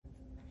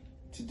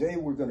Today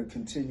we're going to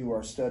continue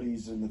our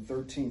studies in the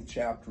 13th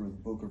chapter of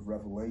the book of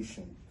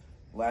Revelation.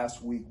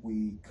 Last week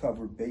we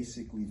covered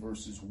basically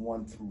verses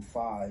 1 through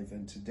 5,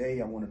 and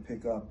today I want to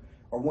pick up,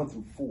 or 1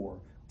 through 4.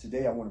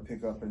 Today I want to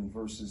pick up in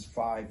verses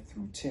 5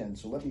 through 10.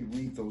 So let me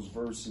read those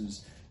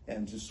verses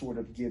and just sort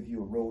of give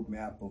you a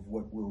roadmap of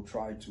what we'll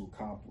try to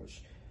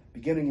accomplish.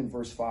 Beginning in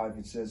verse 5,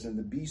 it says, "And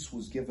the beast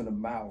was given a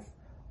mouth,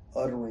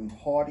 uttering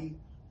haughty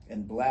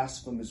and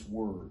blasphemous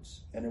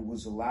words, and it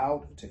was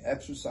allowed to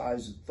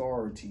exercise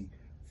authority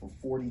for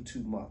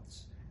 42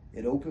 months.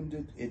 It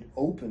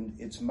opened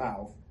its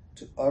mouth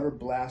to utter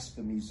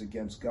blasphemies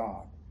against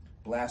God,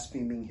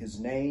 blaspheming his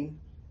name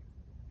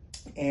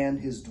and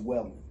his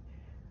dwelling.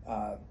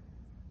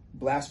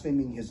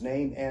 Blaspheming his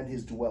name and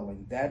his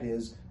dwelling, that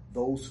is,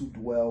 those who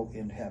dwell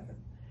in heaven.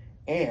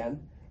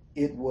 And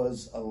it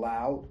was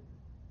allowed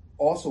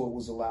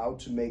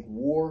to make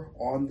war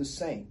on the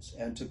saints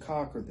and to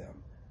conquer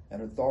them.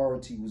 And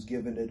authority was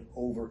given it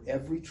over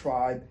every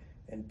tribe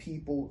and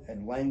people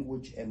and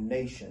language and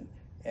nation,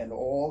 and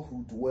all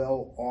who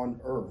dwell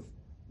on earth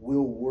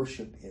will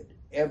worship it.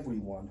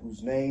 Everyone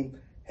whose name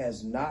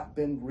has not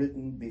been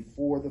written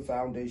before the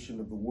foundation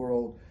of the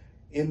world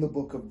in the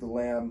book of the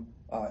Lamb,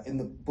 in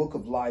the book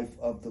of life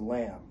of the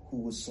Lamb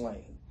who was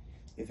slain.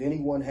 If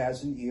anyone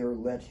has an ear,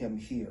 let him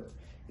hear.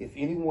 If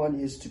anyone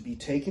is to be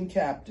taken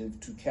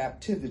captive, to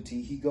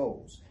captivity he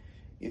goes.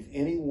 If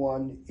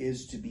anyone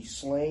is to be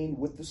slain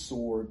with the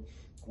sword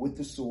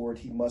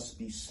he must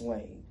be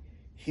slain.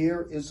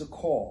 Here is a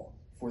call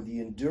for the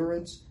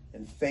endurance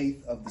and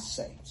faith of the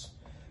saints."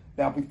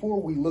 Now,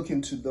 before we look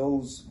into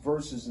those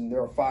verses, and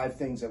there are 5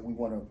 things that we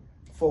want to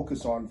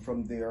focus on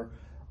from there,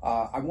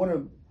 I want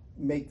to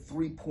make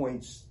 3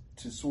 points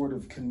to sort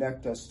of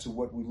connect us to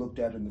what we looked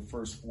at in the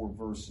first 4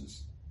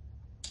 verses.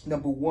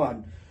 Number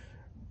 1,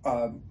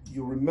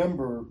 you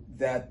remember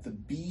that the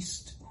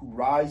beast who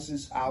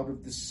rises out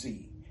of the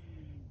sea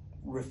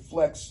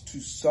reflects to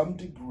some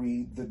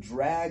degree the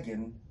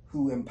dragon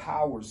who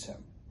empowers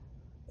him.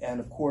 And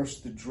of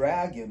course, the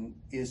dragon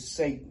is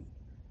Satan.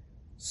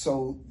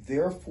 So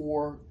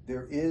therefore,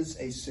 there is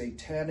a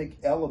satanic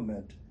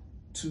element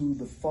to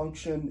the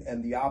function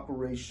and the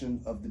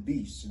operation of the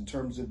beast in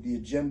terms of the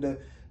agenda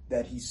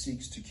that he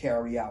seeks to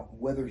carry out,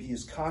 whether he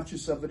is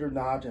conscious of it or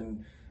not.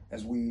 And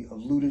as we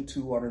alluded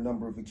to on a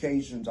number of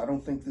occasions, I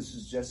don't think this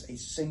is just a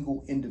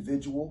single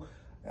individual.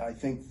 I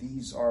think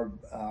these are,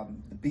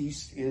 the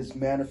beast is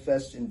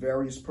manifest in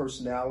various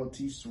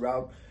personalities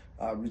throughout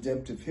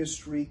redemptive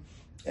history.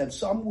 And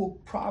some will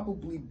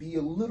probably be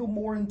a little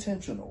more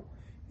intentional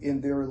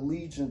in their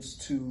allegiance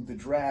to the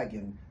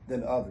dragon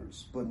than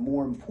others. But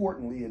more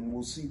importantly, and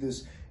we'll see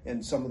this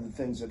in some of the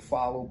things that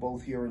follow,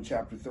 both here in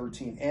chapter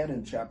 13 and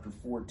in chapter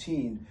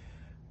 14,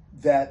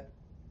 that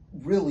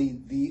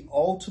really the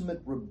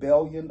ultimate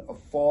rebellion of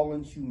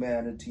fallen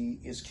humanity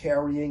is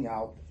carrying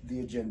out the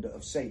agenda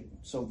of Satan.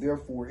 So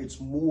therefore,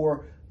 it's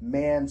more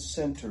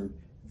man-centered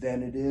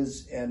than it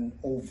is an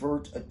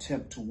overt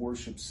attempt to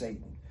worship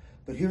Satan.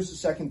 But here's the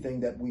second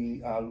thing that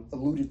we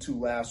alluded to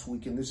last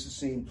week, and this is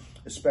seen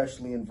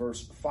especially in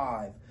verse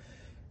 5,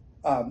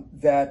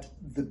 that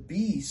the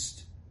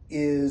beast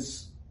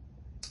is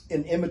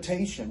an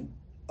imitation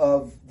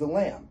of the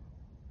Lamb,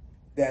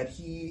 that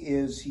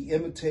he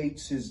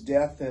imitates his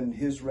death and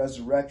his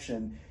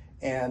resurrection,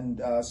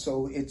 and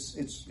so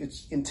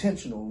it's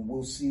intentional. And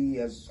we'll see,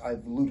 as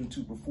I've alluded to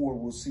before,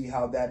 we'll see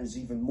how that is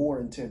even more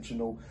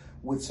intentional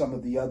with some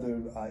of the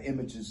other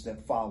images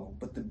that follow.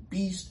 But the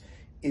beast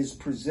is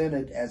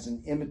presented as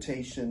an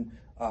imitation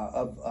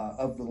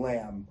of the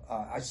Lamb.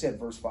 I said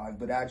verse 5,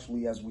 but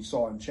actually as we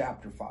saw in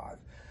chapter 5.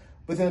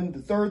 But then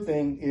the third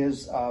thing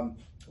is,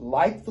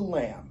 like the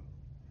Lamb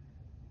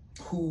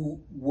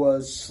who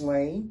was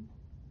slain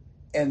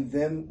and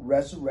then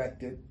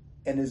resurrected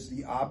and is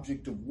the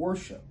object of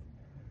worship,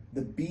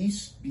 the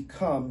beast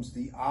becomes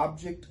the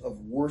object of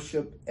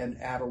worship and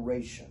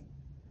adoration.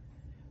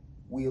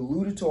 We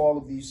alluded to all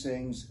of these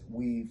things.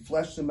 We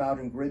fleshed them out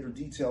in greater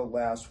detail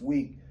last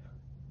week.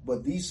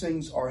 But these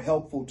things are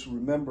helpful to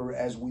remember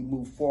as we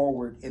move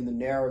forward in the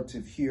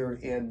narrative here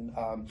in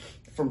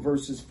from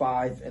verses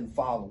 5 and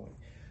following.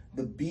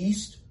 The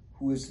beast,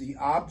 who is the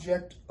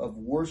object of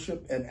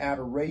worship and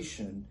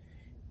adoration,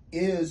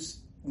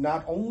 is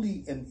not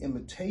only an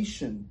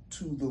imitation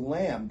to the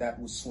Lamb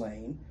that was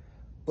slain,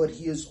 but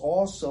he is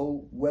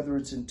also, whether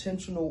it's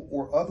intentional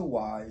or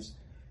otherwise,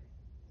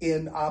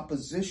 in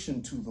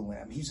opposition to the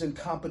Lamb. He's in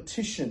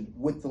competition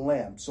with the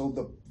Lamb. So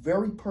the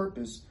very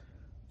purpose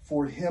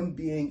for him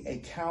being a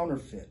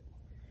counterfeit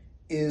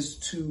is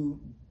to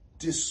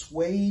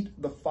dissuade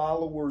the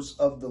followers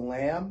of the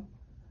Lamb,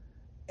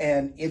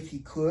 and if he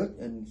could,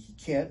 and he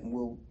can't, and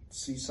we'll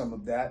see some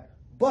of that,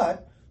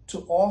 but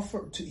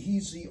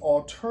he's the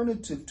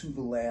alternative to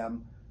the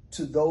Lamb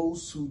to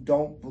those who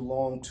don't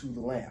belong to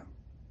the Lamb.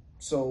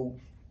 So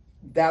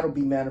that'll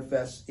be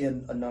manifest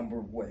in a number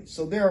of ways.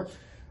 So there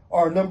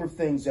are a number of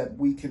things that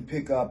we can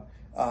pick up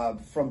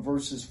from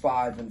verses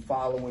 5 and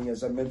following.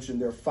 As I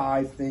mentioned, there are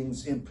 5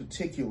 things in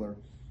particular,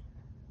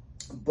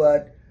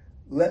 but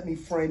let me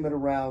frame it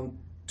around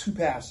two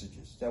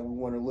passages that we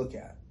want to look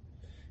at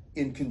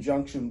in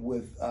conjunction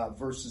with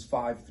verses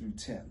 5 through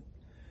 10.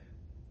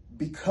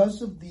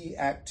 Because of the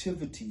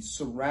activities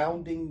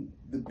surrounding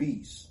the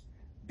beast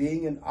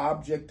being an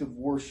object of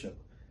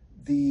worship,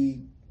 the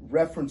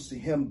reference to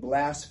him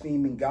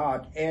blaspheming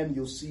God, and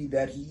you'll see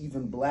that he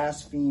even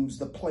blasphemes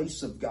the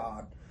place of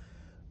God.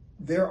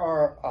 There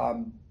are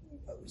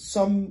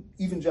some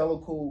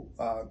evangelical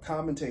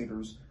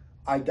commentators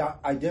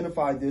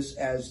identify this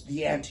as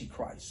the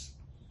Antichrist.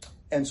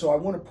 And so I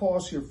want to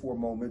pause here for a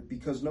moment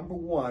because, number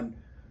one,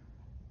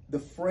 the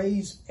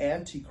phrase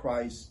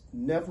Antichrist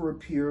never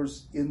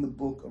appears in the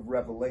book of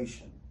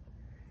Revelation.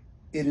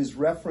 It is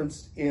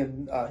referenced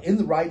in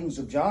the writings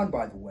of John,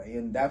 by the way,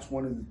 and that's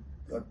one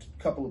of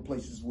a couple of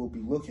places we'll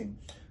be looking.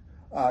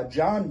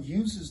 John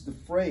uses the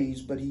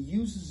phrase, but he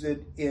uses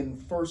it in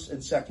 1st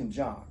and 2nd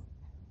John.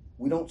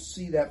 We don't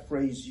see that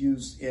phrase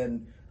used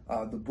in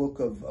the book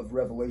of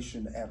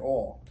Revelation at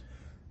all.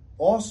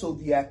 Also,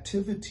 the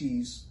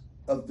activities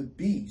of the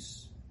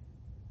beast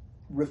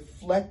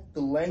reflect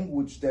the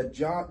language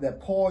that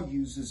Paul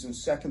uses in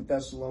 2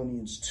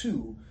 Thessalonians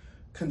 2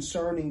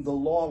 concerning the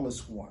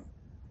lawless one,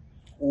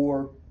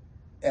 or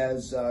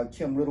as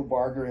Kim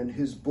Riddlebarger in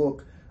his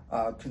book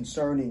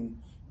concerning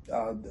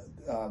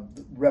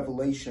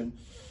Revelation,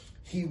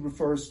 he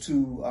refers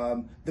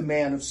to the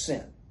man of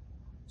sin.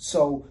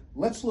 So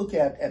let's look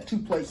at two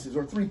places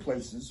or three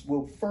places.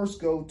 We'll first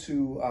go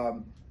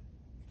to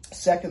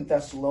 2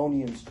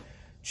 Thessalonians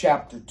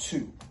chapter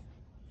 2.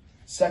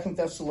 2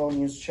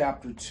 Thessalonians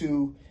chapter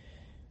 2,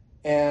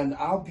 and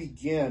I'll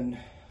begin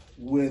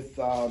with,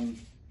 I'm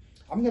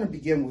going to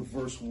begin with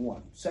verse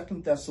 1.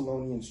 2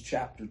 Thessalonians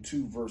chapter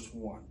 2, verse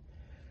 1.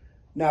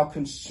 Now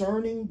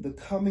concerning the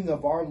coming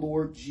of our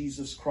Lord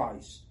Jesus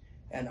Christ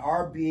and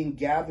our being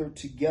gathered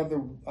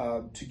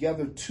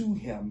together to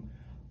him,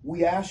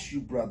 we ask you,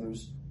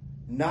 brothers,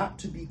 not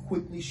to be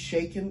quickly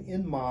shaken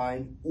in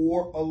mind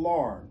or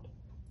alarmed,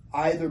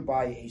 either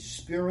by a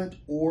spirit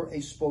or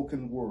a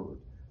spoken word,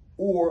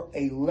 or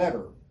a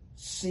letter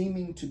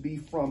seeming to be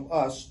from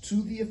us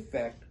to the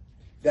effect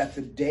that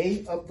the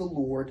day of the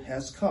Lord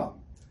has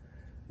come.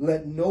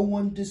 Let no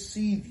one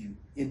deceive you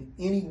in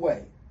any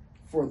way,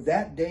 for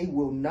that day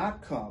will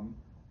not come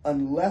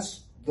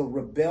unless the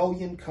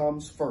rebellion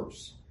comes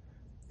first,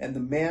 and the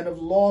man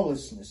of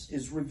lawlessness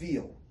is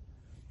revealed,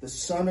 the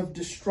son of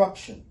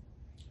destruction,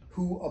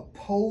 who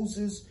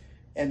opposes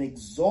and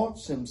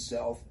exalts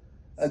himself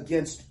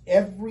against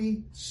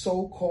every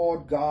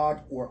so-called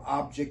God or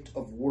object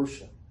of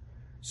worship,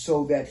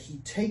 so that he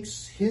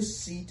takes his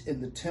seat in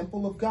the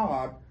temple of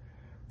God,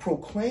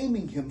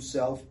 proclaiming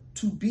himself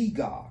to be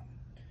God.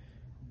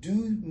 Do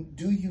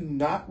you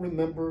not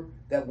remember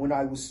that when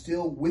I was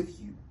still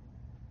with you,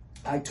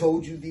 I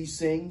told you these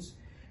things?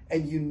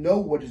 And you know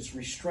what is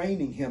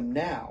restraining him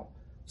now,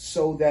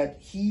 so that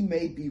he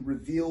may be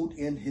revealed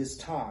in his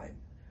time.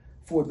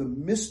 For the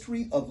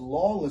mystery of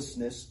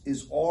lawlessness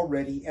is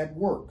already at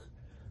work.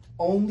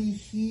 Only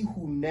he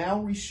who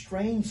now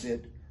restrains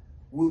it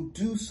will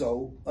do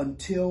so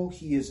until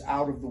he is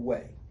out of the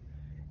way.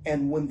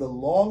 And when the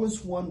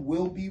lawless one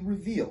will be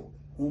revealed,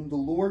 whom the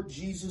Lord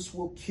Jesus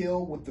will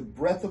kill with the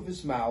breath of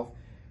his mouth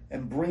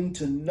and bring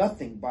to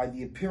nothing by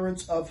the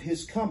appearance of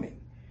his coming.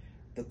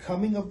 The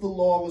coming of the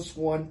lawless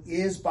one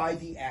is by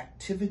the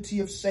activity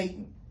of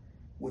Satan,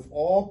 with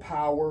all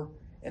power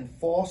and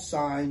false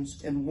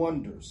signs and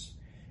wonders,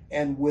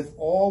 and with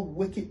all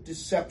wicked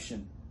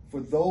deception for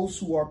those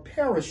who are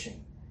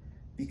perishing,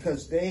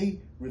 because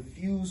they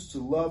refuse to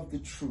love the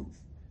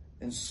truth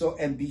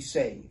and be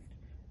saved.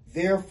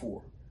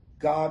 Therefore,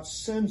 God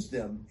sends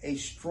them a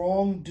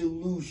strong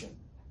delusion,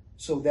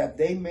 so that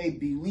they may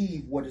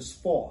believe what is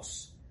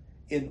false,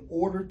 in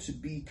order to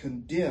be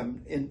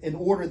condemned, in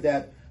order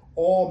that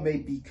all may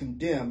be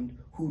condemned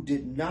who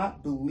did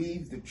not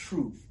believe the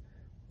truth,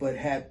 but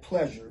had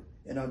pleasure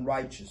in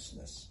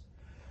unrighteousness.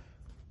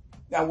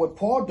 Now, what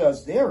Paul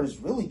does there is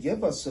really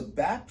give us a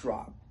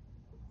backdrop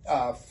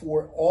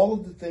for all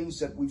of the things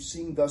that we've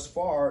seen thus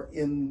far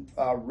in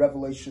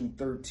Revelation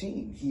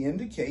 13. He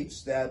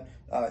indicates that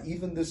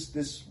even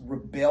this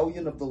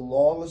rebellion of the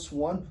lawless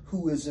one,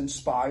 who is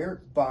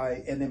inspired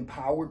by and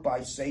empowered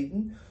by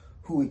Satan,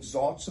 who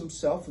exalts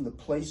himself in the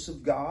place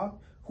of God,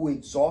 who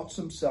exalts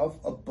himself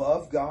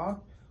above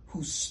God,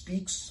 who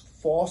speaks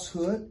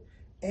falsehood,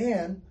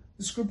 and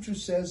the scripture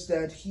says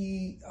that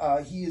he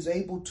is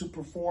able to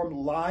perform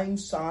lying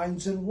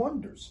signs and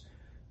wonders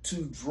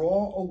to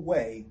draw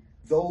away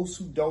those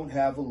who don't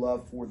have a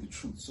love for the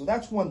truth. So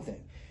that's one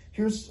thing.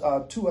 Here's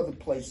two other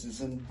places,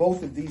 and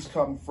both of these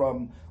come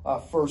from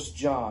 1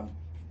 John.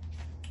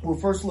 We'll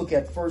first look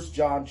at 1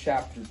 John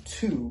chapter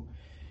 2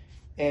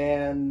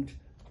 and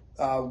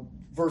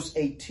verse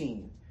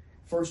 18.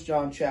 1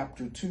 John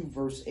chapter 2,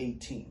 verse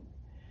 18.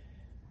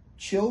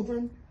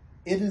 Children,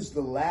 it is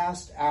the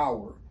last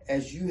hour,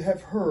 as you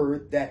have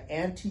heard that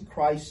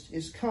Antichrist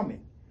is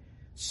coming.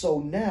 So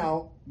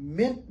now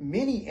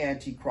many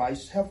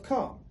Antichrists have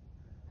come.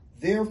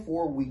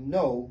 Therefore, we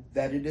know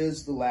that it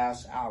is the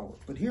last hour.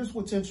 But here's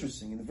what's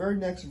interesting. In the very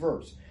next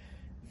verse,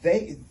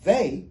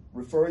 They,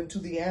 referring to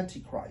the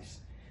Antichrist,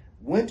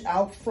 went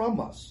out from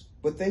us,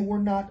 but they were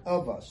not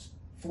of us.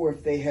 For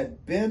if they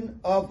had been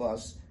of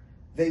us,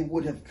 they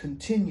would have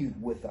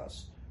continued with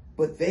us.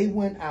 But they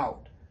went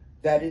out,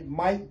 that it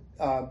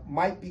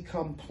might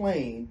become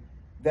plain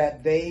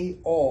that they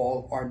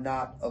all are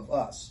not of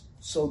us.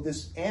 So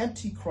this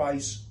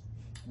Antichrist,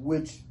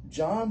 which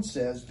John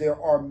says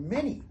there are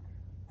many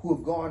who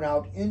have gone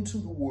out into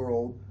the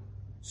world,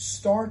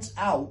 starts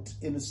out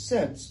in a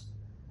sense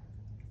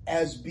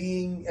as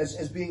being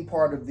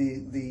part of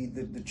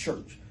the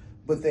church,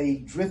 but they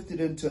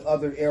drifted into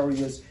other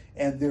areas,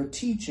 and their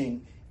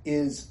teaching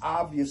is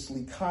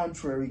obviously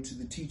contrary to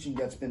the teaching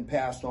that's been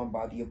passed on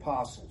by the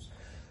apostles.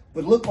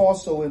 But look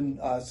also in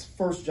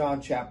 1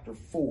 John chapter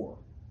 4.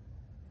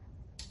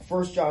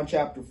 1 John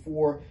chapter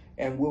 4,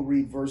 and we'll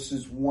read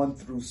verses 1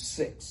 through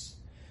 6.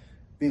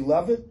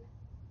 Beloved,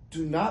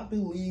 do not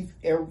believe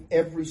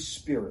every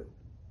spirit,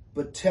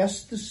 but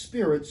test the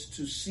spirits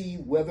to see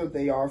whether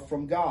they are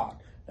from God.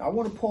 Now, I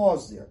want to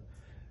pause there,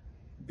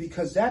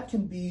 because that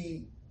can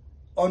be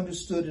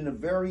understood in a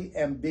very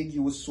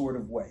ambiguous sort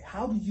of way.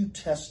 How do you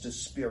test a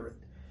spirit?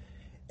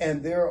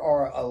 And there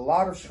are a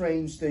lot of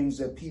strange things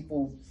that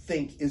people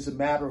think is a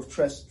matter of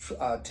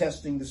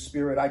testing the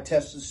spirit. I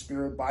test the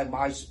spirit by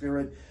my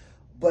spirit.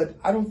 But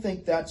I don't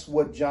think that's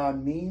what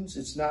John means.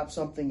 It's not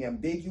something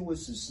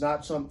ambiguous. It's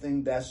not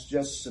something that's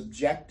just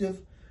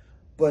subjective.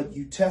 But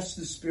you test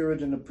the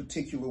spirit in a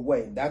particular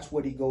way. And that's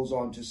what he goes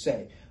on to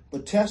say.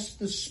 But test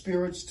the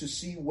spirits to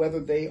see whether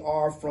they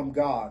are from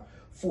God.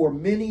 For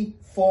many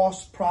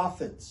false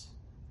prophets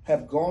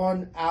have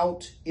gone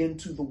out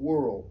into the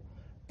world.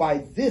 By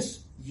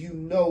this you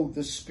know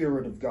the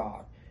Spirit of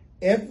God.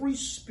 Every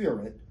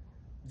spirit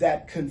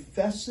that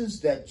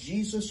confesses that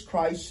Jesus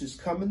Christ has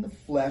come in the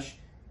flesh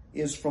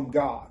is from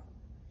God.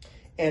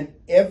 And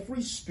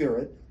every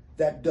spirit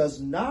that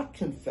does not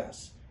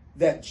confess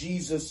that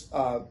Jesus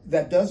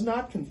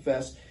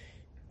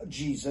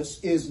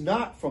is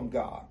not from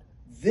God.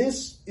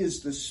 This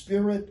is the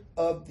spirit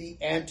of the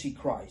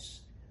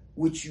Antichrist,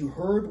 which you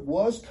heard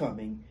was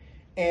coming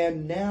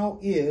and now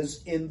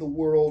is in the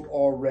world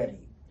already.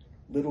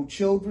 Little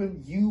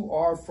children, you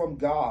are from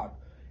God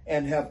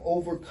and have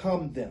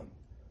overcome them.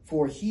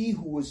 For he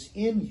who is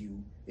in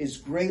you is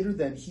greater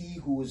than he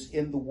who is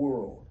in the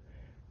world.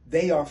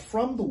 They are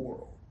from the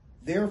world.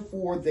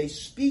 Therefore, they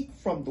speak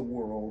from the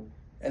world,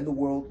 and the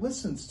world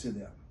listens to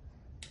them.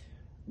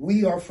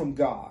 We are from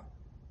God.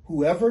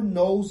 Whoever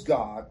knows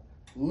God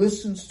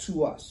listens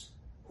to us.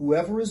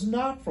 Whoever is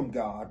not from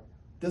God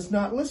does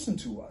not listen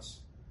to us.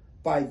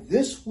 By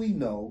this we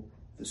know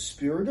the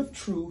spirit of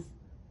truth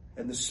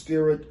and the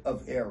spirit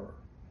of error.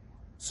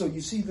 So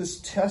you see this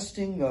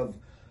testing of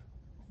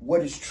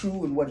what is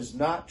true and what is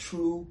not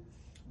true.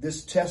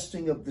 This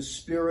testing of the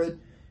spirit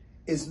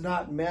is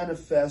not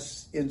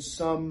manifest in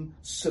some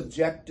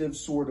subjective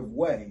sort of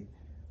way,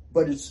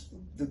 but it's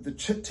the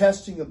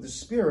testing of the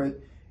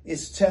spirit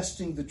is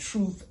testing the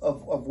truth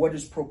of what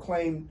is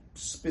proclaimed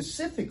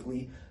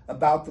specifically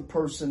about the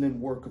person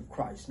and work of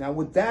Christ. Now,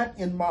 with that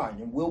in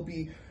mind, and we'll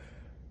be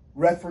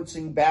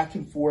referencing back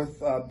and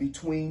forth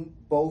between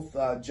both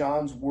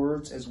John's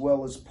words as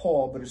well as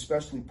Paul, but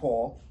especially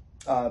Paul,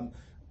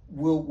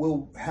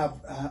 we'll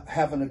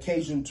have an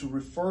occasion to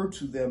refer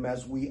to them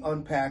as we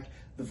unpack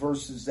the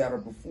verses that are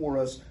before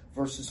us,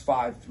 verses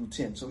 5 through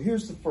 10. So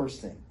here's the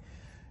first thing.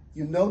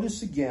 You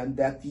notice again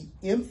that the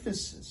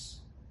emphasis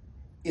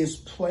is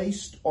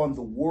placed on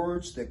the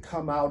words that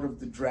come out of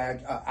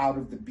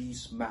the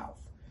beast's mouth.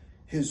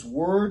 His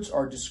words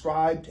are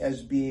described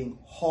as being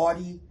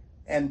haughty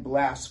and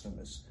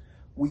blasphemous.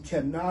 We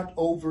cannot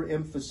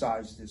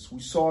overemphasize this. We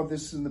saw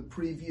this in the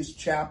previous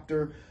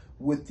chapter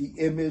with the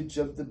image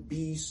of the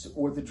beast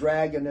or the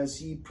dragon as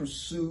he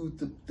pursued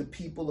the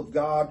people of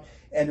God,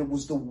 and it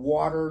was the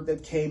water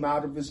that came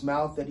out of his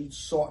mouth that he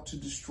sought to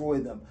destroy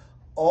them.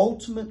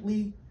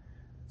 Ultimately,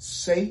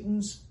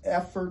 Satan's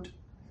effort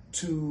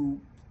to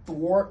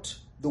thwart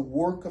the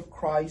work of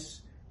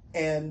Christ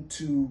and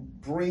to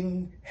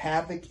bring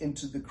havoc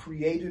into the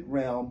created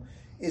realm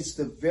is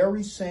the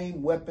very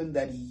same weapon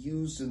that he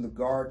used in the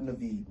Garden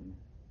of Eden.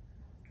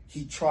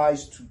 He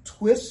tries to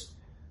twist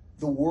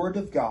the word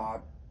of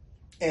God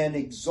and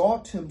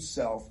exalt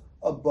himself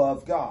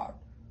above God.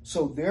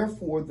 So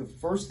therefore, the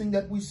first thing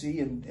that we see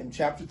in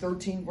chapter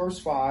 13, verse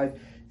 5,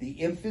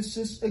 the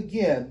emphasis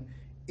again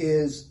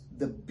is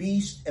the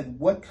beast and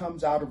what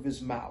comes out of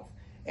his mouth.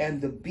 And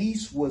the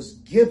beast was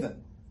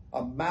given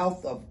a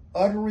mouth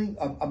uttering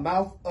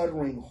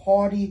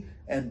haughty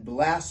and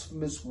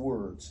blasphemous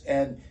words.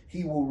 And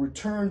he will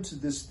return to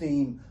this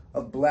theme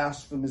of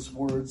blasphemous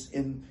words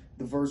in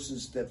the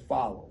verses that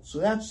follow. So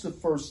that's the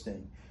first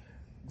thing.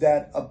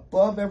 That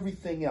above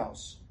everything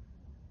else,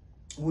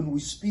 when we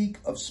speak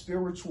of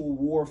spiritual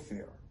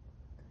warfare,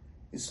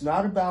 it's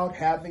not about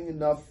having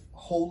enough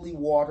holy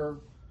water,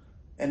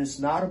 and it's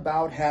not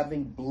about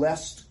having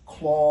blessed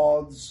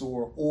cloths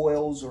or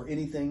oils or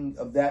anything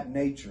of that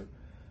nature.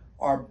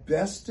 Our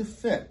best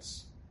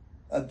defense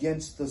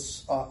against the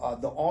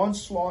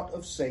onslaught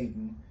of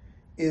Satan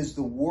is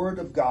the Word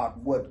of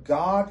God, what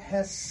God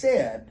has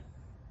said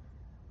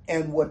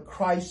and what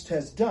Christ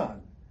has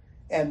done.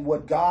 And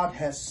what God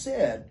has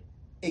said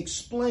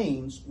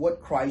explains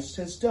what Christ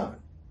has done.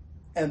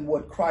 And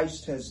what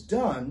Christ has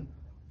done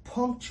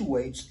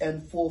punctuates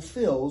and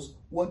fulfills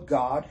what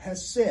God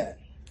has said.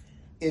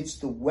 It's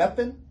the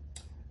weapon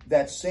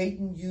that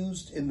Satan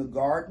used in the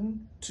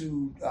garden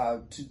to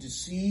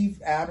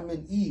deceive Adam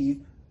and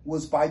Eve,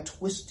 was by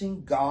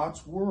twisting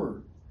God's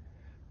word.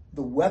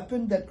 The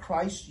weapon that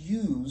Christ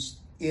used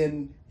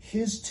in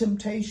his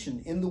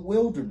temptation in the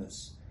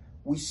wilderness,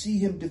 we see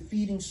him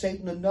defeating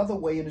Satan another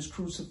way in his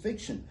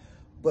crucifixion.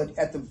 But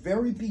at the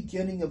very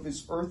beginning of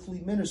his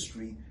earthly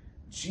ministry,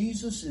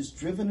 Jesus is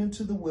driven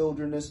into the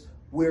wilderness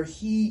where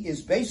he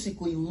is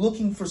basically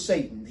looking for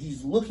Satan.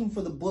 He's looking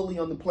for the bully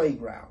on the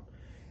playground.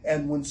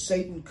 And when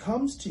Satan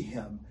comes to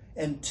him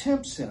and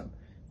tempts him,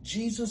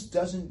 Jesus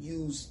doesn't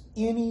use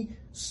any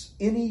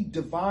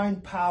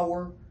divine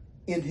power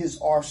in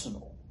his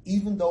arsenal,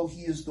 even though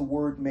he is the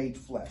Word made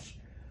flesh.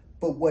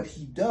 But what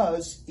he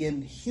does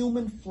in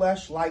human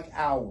flesh like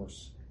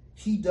ours,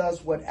 he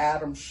does what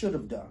Adam should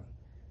have done,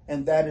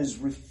 and that is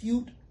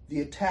refute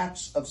the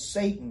attacks of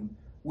Satan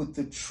with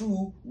the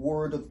true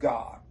Word of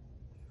God.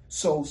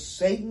 So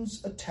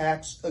Satan's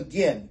attacks,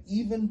 again,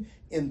 even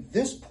in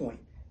this point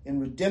in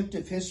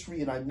redemptive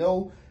history, and I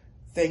know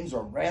things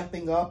are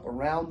ramping up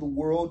around the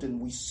world and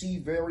we see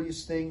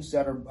various things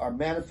that are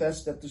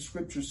manifest that the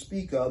scriptures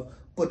speak of,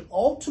 but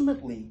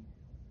ultimately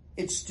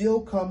it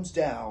still comes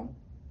down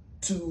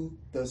to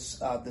the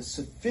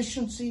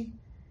sufficiency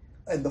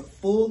and the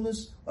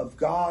fullness of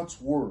God's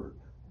word.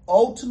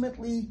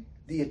 Ultimately,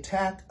 the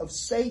attack of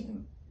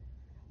Satan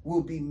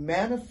will be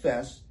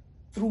manifest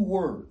through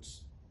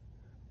words.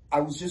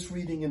 I was just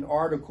reading an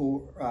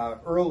article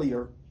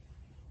earlier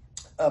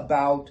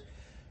about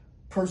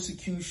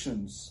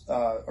persecutions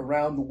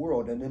around the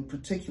world, and in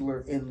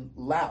particular in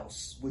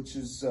Laos, which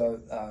is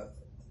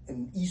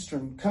an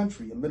eastern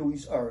country, a Middle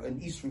East or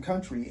an eastern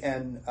country,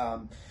 and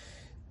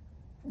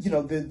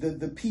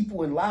the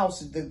people in Laos,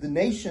 the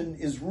nation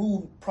is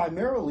ruled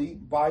primarily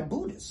by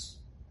Buddhists.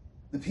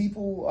 The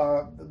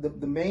people,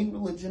 the main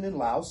religion in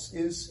Laos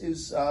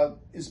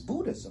is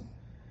Buddhism,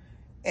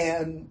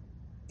 and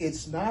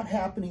it's not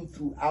happening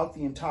throughout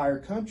the entire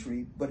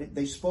country, but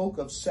they spoke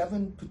of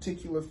 7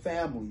 particular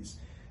families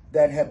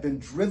that have been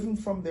driven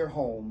from their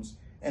homes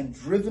and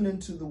driven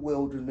into the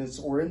wilderness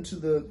or into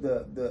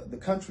the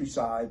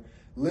countryside,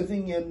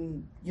 living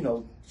in,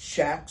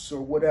 shacks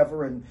or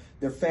whatever, and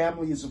their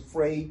family is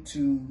afraid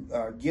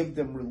to give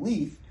them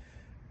relief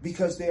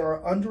because they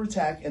are under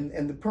attack.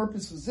 And the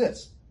purpose is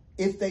this: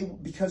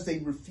 because they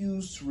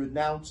refuse to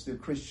renounce their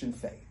Christian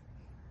faith.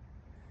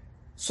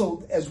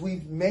 So as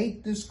we've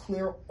made this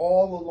clear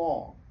all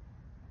along,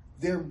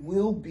 there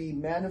will be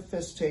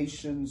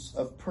manifestations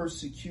of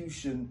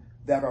persecution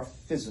that are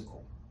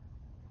physical.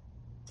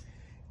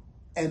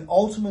 And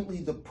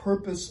ultimately, the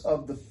purpose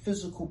of the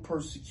physical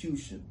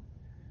persecution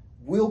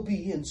will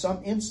be, in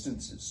some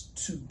instances,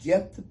 to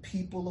get the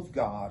people of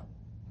God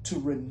to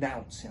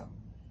renounce him.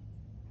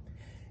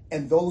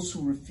 And those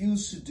who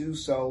refuse to do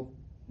so,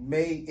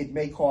 it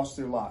may cost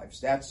their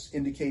lives. That's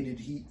indicated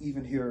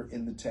even here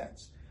in the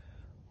text.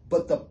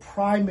 But the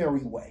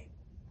primary way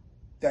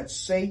that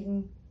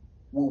Satan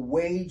will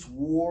wage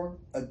war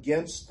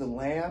against the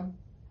Lamb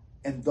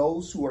and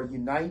those who are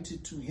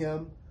united to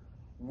him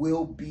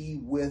will be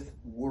with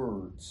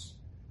words.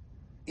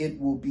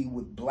 It will be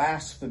with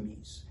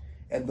blasphemies.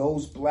 And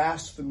those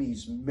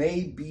blasphemies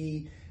may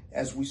be,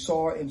 as we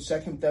saw in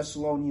 2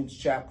 Thessalonians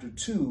chapter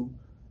 2,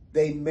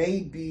 they may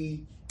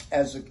be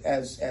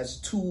as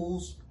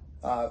tools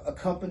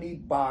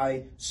accompanied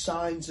by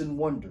signs and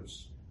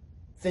wonders,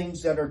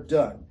 things that are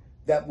done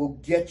that will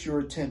get your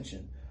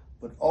attention.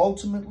 But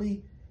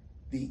ultimately,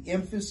 the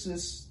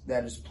emphasis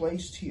that is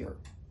placed here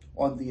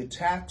on the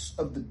attacks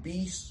of the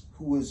beast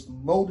who is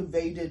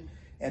motivated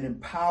and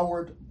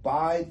empowered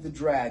by the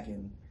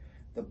dragon,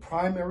 the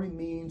primary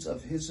means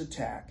of his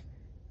attack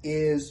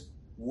is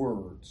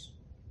words.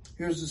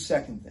 Here's the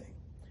second thing.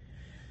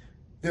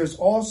 There's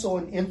also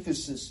an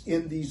emphasis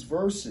in these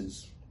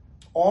verses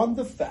on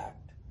the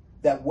fact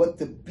that what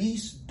the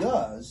beast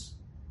does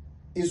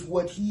is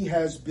what he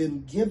has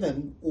been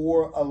given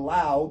or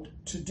allowed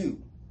to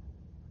do.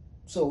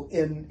 So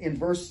in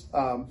verse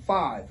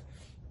 5,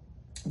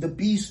 the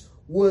beast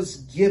was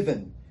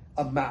given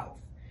a mouth.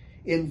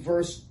 In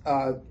verse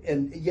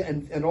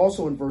and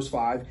also in verse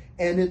 5,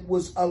 and it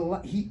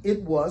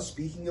was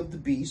speaking of the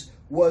beast,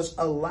 was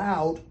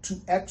allowed to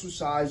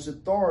exercise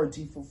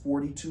authority for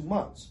 42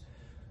 months.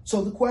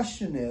 So the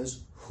question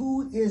is,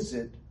 who is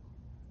it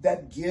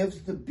that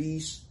gives the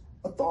beast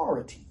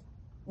authority?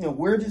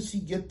 Where does he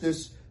get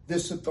this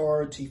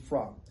authority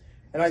from?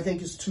 And I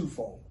think it's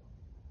twofold.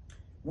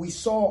 We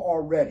saw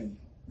already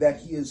that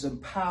he is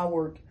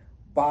empowered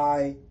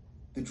by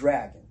the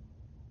dragon.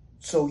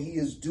 So he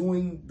is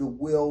doing the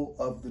will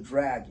of the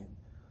dragon.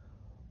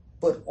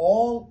 But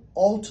all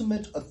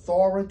ultimate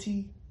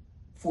authority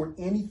for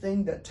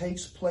anything that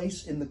takes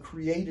place in the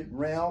created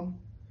realm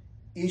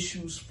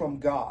issues from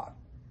God.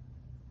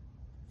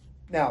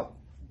 Now,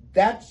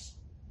 that's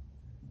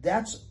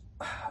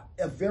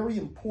a very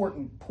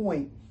important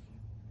point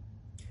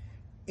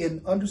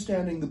in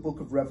understanding the book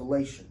of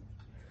Revelation.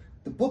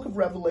 The book of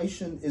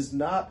Revelation is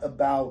not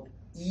about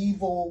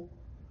evil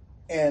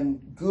and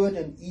good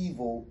and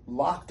evil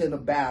locked in a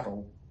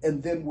battle,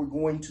 and then we're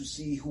going to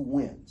see who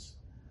wins.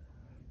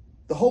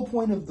 The whole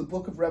point of the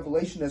book of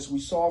Revelation, as we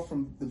saw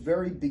from the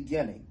very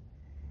beginning,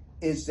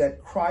 is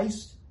that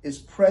Christ is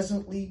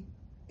presently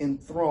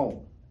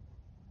enthroned,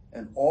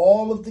 and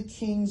all of the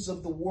kings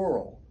of the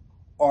world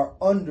are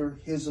under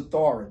his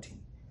authority.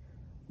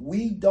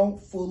 We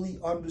don't fully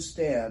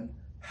understand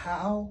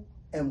how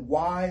and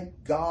why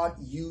God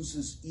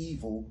uses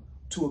evil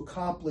to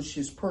accomplish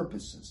his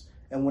purposes.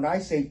 And when I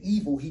say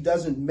evil, he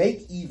doesn't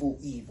make evil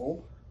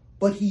evil,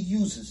 but he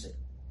uses it.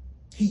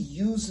 He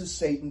uses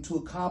Satan to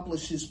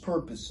accomplish his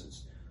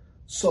purposes.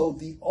 So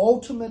the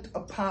ultimate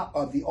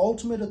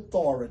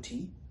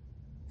authority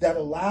that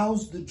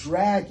allows the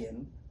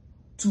dragon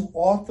to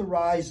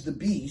authorize the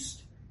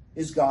beast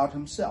is God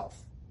himself.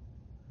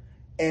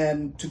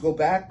 And to go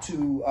back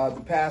to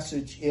the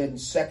passage in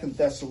 2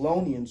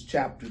 Thessalonians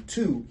chapter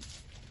 2,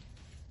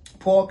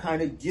 Paul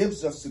kind of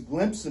gives us a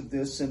glimpse of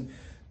this, and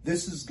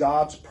this is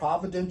God's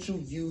providential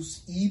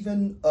use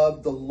even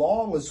of the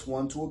lawless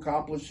one to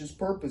accomplish his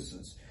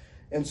purposes.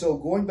 And so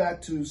going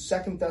back to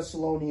 2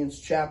 Thessalonians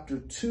chapter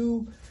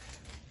 2,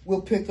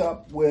 we'll pick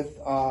up with,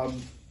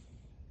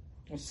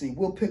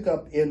 we'll pick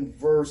up in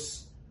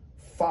verse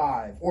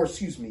 5,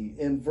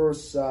 in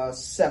verse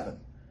 7.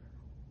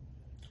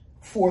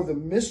 For the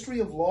mystery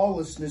of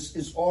lawlessness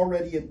is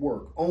already at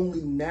work.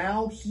 Only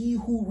now he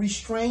who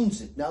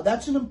restrains it. Now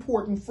that's an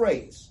important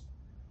phrase.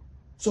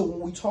 So when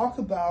we talk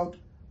about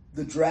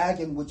the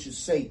dragon, which is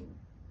Satan,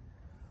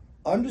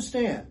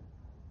 understand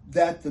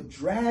that the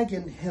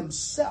dragon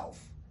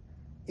himself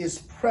is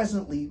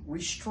presently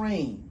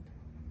restrained.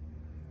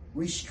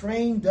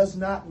 Restrained does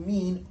not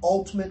mean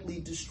ultimately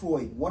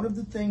destroyed. One of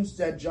the things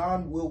that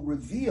John will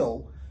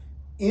reveal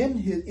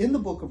in the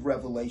book of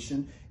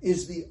Revelation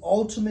is the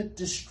ultimate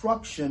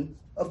destruction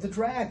of the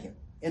dragon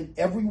and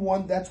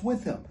everyone that's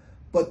with him.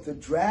 But the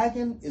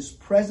dragon is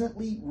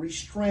presently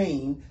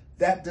restrained.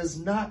 That does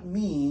not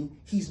mean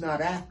he's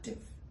not active.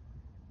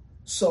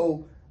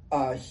 So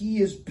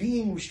he is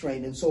being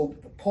restrained. And so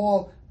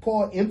Paul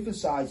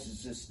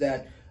emphasizes this,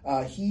 that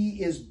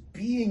he is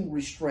being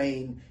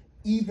restrained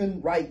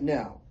even right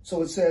now.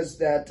 So it says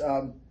that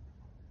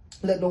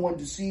let no one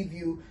deceive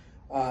you,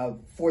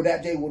 for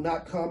that day will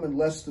not come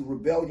unless the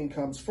rebellion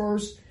comes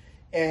first,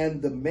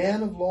 and the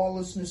man of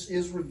lawlessness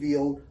is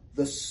revealed,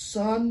 the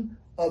son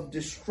of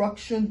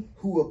destruction,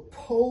 who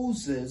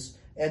opposes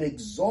and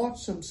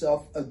exalts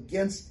himself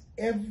against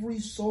every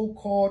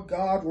so-called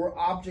God or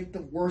object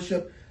of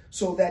worship,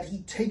 so that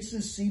he takes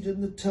his seat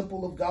in the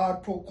temple of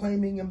God,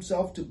 proclaiming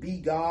himself to be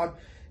God.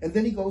 And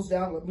then he goes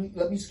down,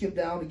 let me skip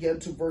down again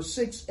to verse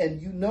 6.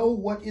 And you know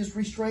what is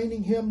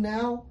restraining him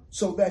now,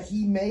 so that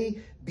he may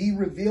be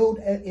revealed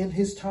in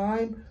his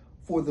time?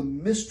 For the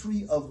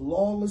mystery of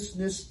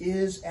lawlessness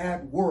is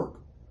at work.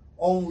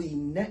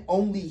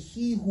 Only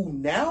he who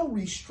now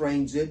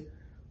restrains it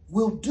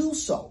will do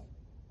so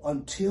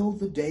until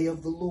the day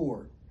of the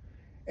Lord.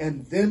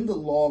 And then the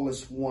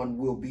lawless one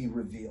will be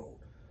revealed,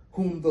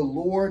 whom the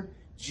Lord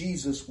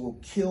Jesus will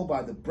kill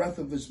by the breath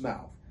of his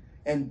mouth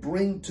and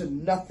bring to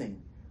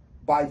nothing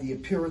by the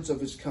appearance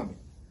of his coming.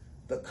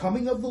 The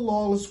coming of the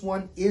lawless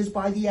one is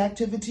by the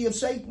activity of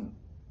Satan,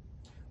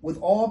 with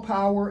all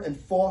power and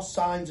false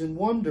signs and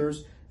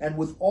wonders, and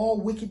with all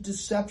wicked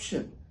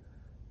deception,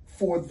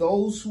 for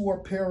those who are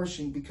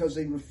perishing because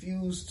they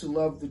refuse to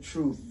love the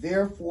truth.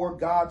 Therefore,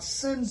 God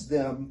sends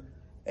them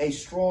a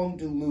strong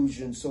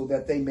delusion so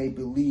that they may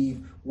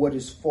believe what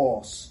is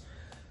false.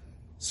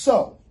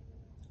 So,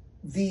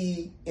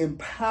 the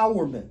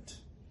empowerment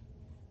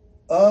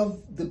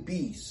of the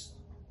beast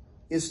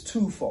is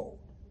twofold.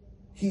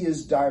 He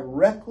is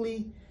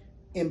directly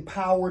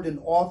empowered and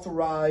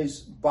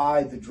authorized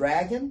by the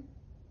dragon,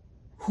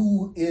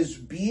 who is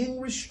being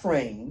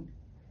restrained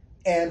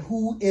and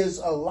who is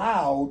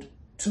allowed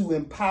to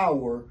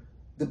empower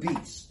the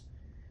beast.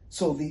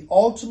 So the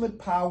ultimate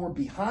power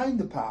behind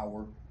the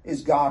power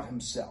is God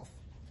himself,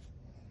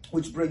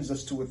 which brings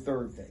us to a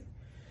third thing.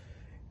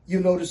 You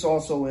notice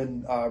also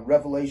in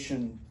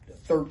Revelation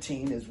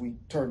 13, as we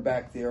turn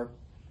back there,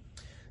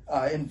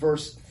 in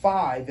verse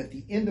 5, at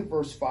the end of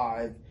verse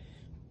 5,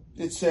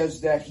 it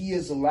says that he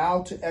is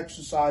allowed to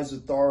exercise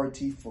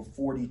authority for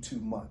 42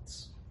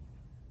 months.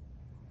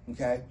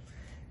 Okay?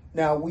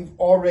 Now, we've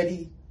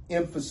already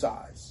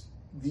emphasized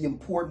the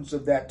importance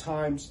of that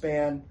time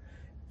span,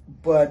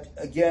 but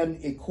again,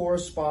 it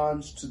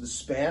corresponds to the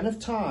span of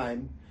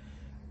time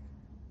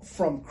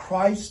from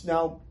Christ.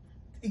 Now,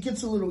 it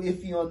gets a little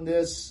iffy on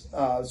this.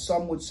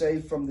 Some would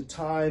say from the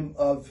time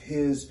of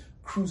his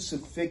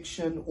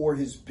crucifixion or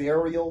his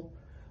burial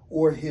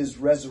or his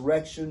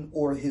resurrection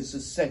or his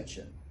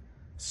ascension.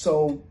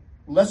 So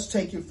let's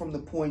take it from the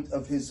point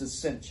of his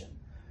ascension.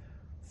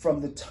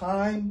 From the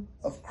time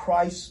of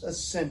Christ's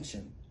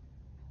ascension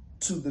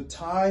to the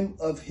time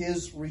of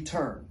his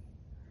return,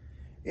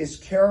 is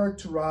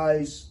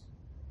characterized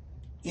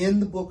in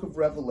the book of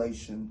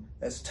Revelation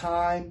as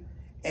times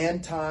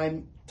and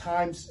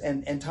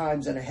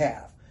a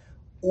half,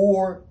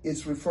 or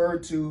it's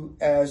referred to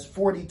as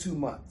 42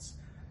 months.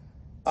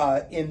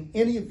 In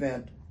any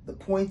event, the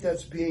point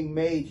that's being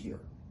made here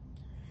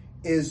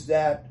is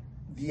that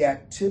the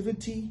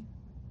activity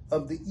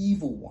of the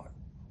evil one,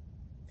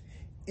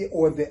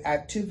 or the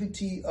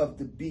activity of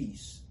the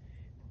beast,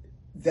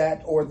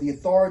 or the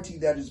authority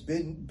that has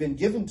been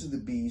given to the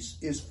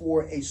beast, is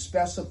for a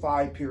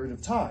specified period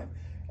of time.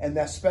 And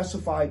that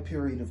specified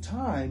period of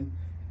time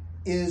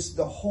is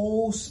the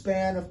whole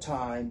span of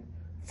time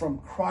from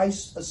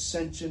Christ's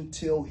ascension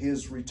till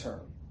his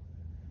return.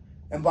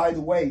 And by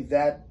the way,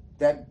 that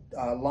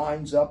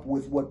lines up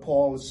with what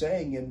Paul is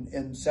saying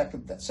in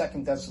Second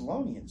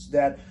Thessalonians,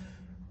 that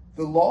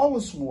the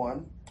lawless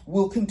one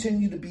will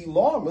continue to be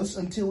lawless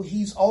until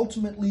he's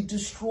ultimately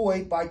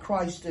destroyed by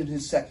Christ in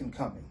his second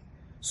coming.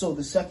 So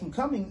the second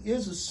coming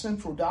is a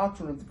central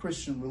doctrine of the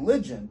Christian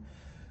religion.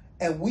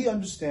 And we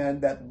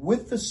understand that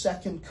with the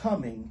second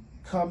coming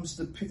comes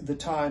the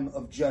time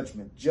of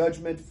judgment.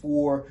 Judgment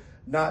for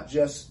not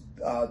just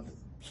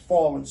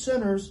fallen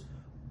sinners,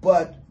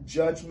 but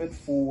judgment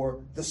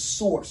for the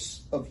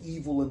source of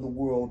evil in the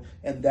world,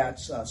 and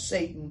that's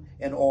Satan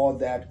and all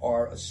that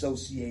are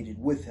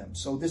associated with him.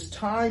 So this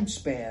time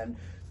span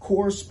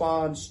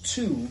corresponds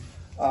to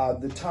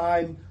the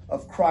time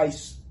of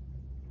Christ's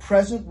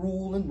present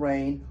rule and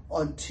reign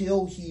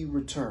until he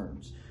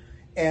returns.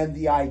 And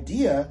the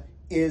idea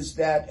is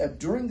that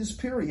during this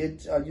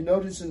period, you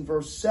notice in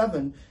verse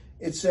 7,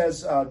 it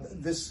says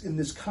in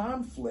this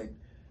conflict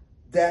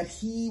that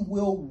he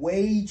will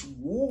wage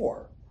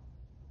war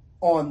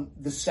on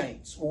the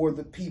saints or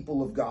the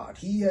people of God.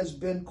 He has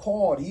been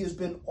called, he has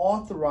been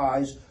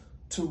authorized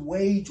to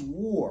wage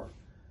war.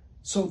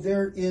 So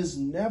there is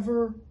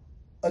never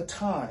a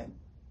time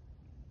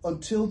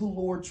until the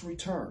Lord's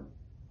return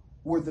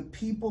where the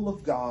people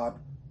of God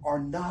are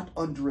not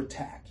under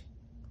attack.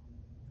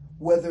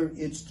 Whether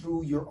it's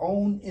through your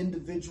own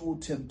individual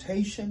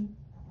temptation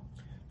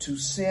to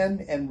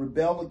sin and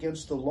rebel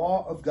against the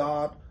law of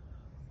God,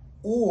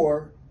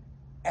 or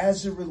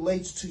as it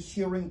relates to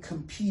hearing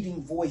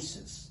competing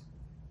voices.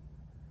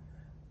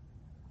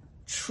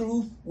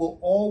 Truth will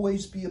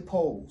always be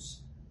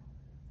opposed,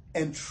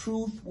 and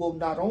truth will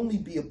not only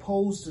be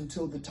opposed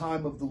until the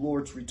time of the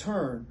Lord's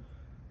return,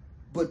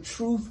 but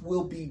truth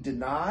will be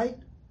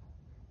denied,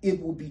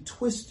 it will be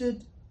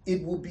twisted,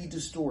 it will be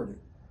distorted.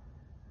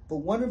 But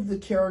one of the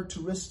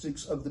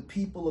characteristics of the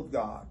people of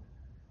God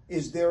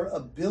is their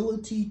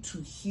ability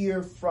to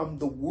hear from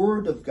the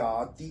Word of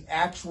God, the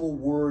actual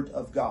Word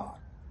of God.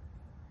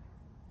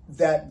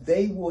 That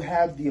they will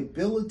have the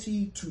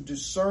ability to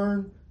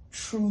discern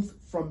truth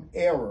from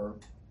error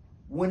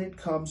when it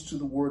comes to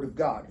the Word of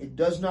God. It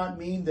does not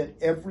mean that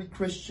every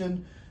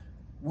Christian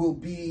will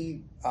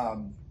be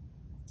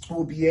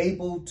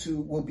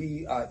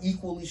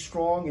equally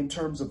strong in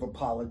terms of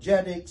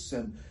apologetics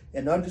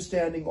and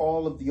understanding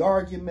all of the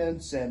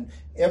arguments, and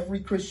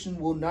every Christian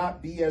will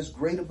not be as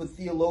great of a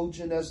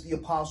theologian as the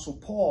Apostle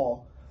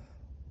Paul.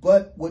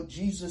 But what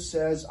Jesus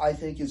says, I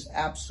think, is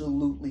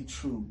absolutely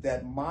true,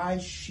 that my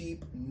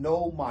sheep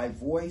know my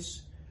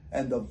voice,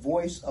 and the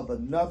voice of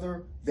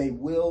another they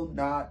will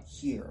not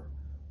hear.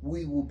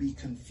 We will be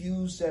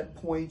confused at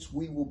points.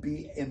 We will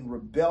be in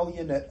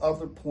rebellion at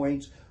other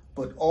points.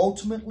 But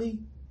ultimately,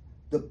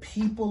 the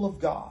people of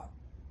God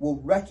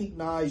will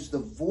recognize the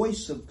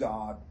voice of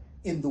God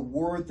in the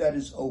word that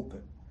is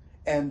open.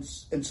 And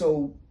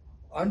so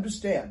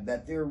understand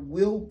that there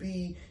will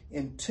be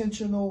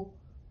intentional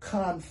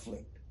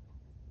conflict.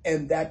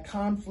 And that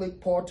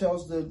conflict, Paul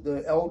tells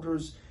the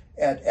elders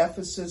at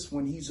Ephesus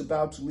when he's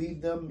about to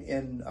leave them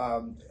in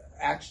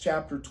Acts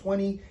chapter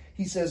 20,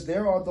 he says,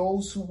 there are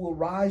those who will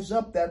rise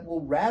up that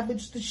will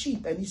ravage the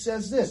sheep. And he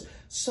says this,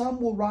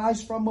 some will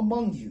rise from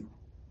among you,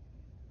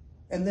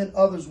 and then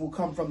others will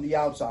come from the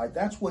outside.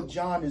 That's what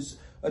John is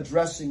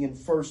addressing in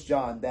 1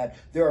 John, that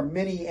there are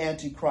many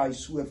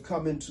antichrists who have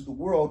come into the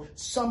world.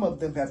 Some of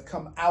them have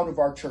come out of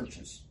our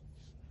churches.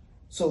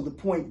 So the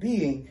point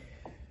being,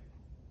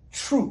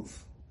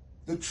 truth,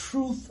 the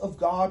truth of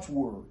God's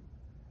word,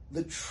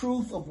 the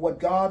truth of what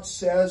God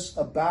says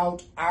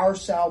about our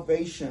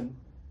salvation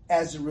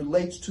as it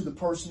relates to the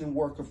person and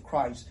work of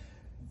Christ,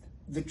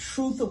 the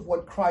truth of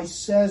what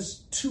Christ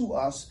says to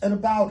us and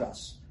about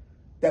us,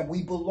 that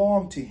we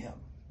belong to him,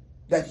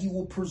 that he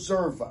will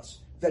preserve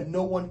us, that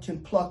no one can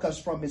pluck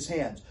us from his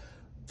hands.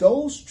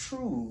 Those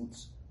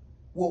truths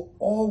will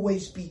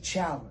always be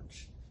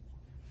challenged.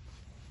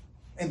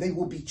 And they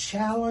will be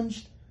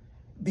challenged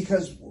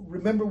because,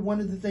 remember one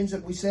of the things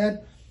that we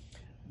said,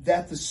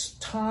 that the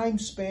time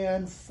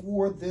span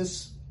for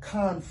this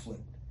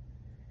conflict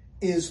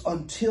is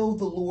until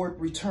the Lord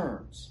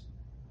returns.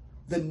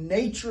 The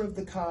nature of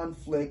the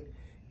conflict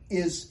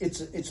is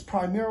it's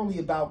primarily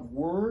about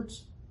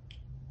words,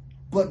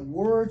 but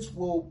words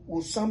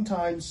will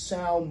sometimes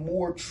sound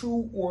more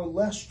true or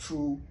less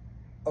true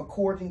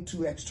according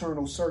to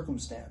external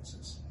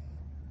circumstances.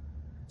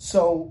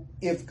 So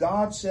if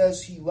God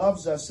says he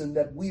loves us and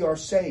that we are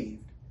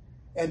saved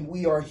and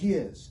we are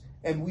his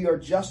and we are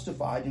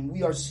justified and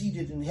we are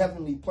seated in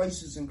heavenly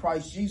places in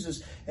Christ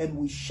Jesus, and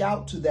we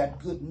shout to that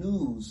good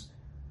news,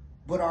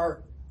 but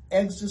our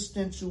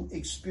existential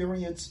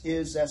experience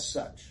is as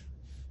such,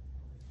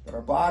 that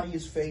our body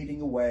is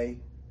fading away,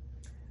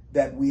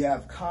 that we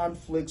have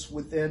conflicts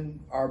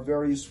within our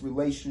various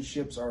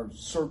relationships, our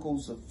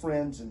circles of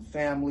friends and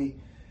family.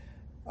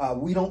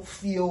 We don't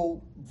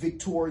feel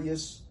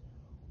victorious,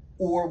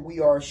 or we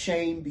are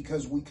ashamed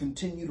because we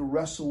continue to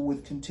wrestle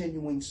with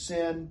continuing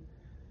sin.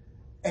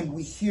 And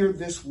we hear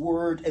this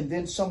word, and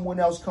then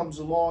someone else comes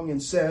along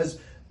and says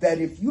that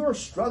if you're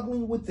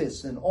struggling with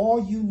this and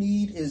all you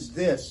need is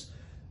this,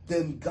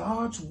 then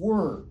God's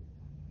word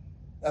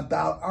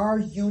about our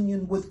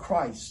union with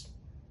Christ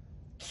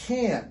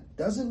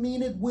doesn't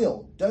mean it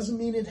will, doesn't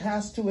mean it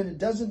has to, and it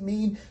doesn't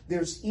mean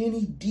there's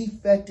any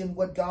defect in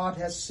what God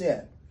has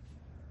said.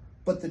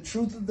 But the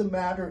truth of the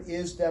matter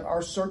is that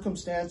our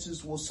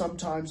circumstances will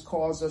sometimes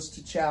cause us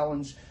to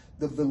challenge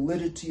the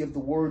validity of the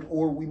word,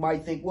 or we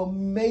might think, well,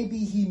 maybe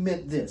he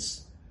meant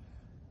this.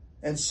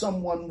 And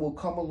someone will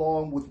come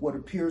along with what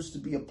appears to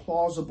be a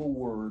plausible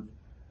word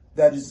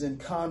that is in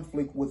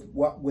conflict with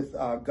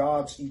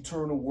God's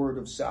eternal word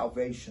of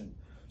salvation.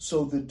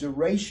 So the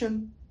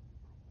duration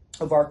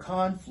of our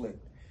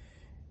conflict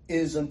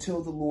is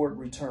until the Lord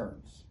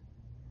returns.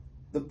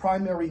 The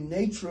primary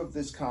nature of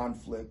this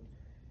conflict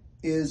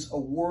is a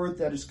word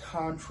that is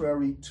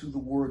contrary to the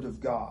word of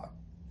God.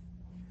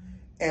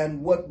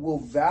 And what will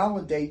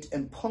validate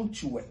and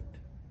punctuate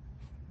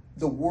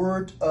the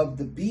word of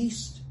the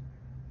beast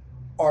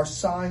are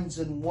signs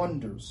and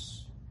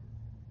wonders,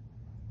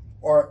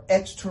 or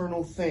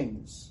external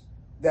things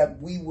that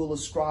we will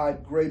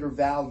ascribe greater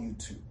value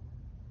to.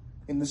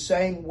 In the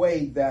same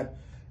way that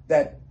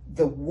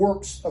the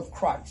works of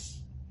Christ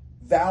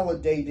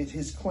validated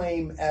his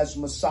claim as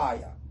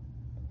Messiah,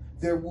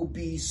 there will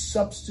be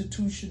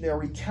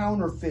substitutionary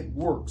counterfeit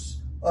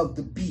works of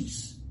the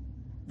beast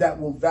that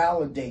will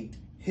validate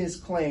his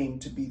claim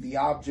to be the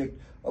object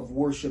of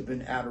worship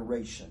and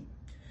adoration.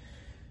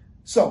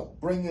 So,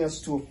 bringing us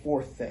to a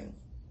fourth thing.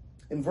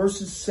 In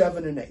verses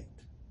 7 and 8,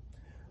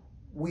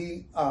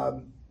 we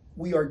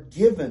are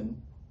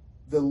given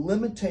the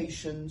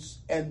limitations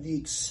and the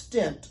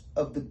extent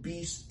of the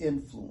beast's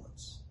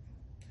influence.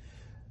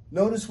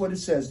 Notice what it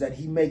says, that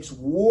he makes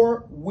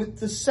war with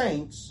the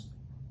saints,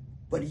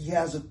 but he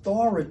has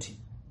authority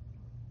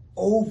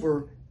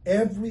over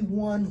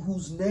everyone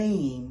whose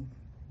name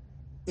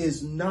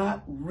is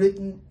not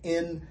written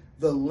in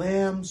the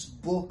Lamb's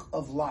book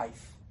of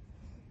life.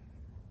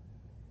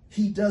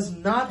 He does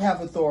not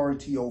have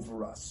authority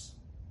over us.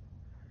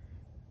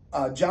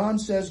 John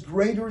says,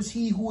 greater is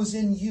he who is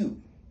in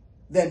you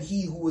than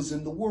he who is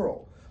in the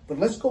world. But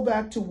let's go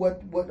back to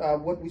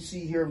what we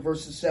see here in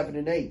verses 7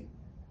 and 8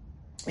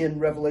 in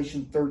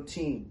Revelation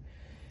 13.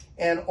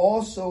 And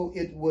also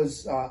it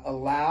was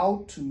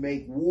allowed to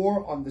make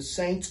war on the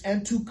saints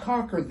and to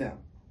conquer them.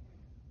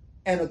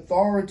 And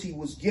authority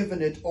was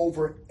given it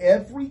over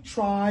every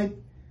tribe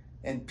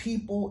and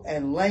people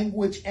and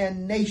language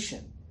and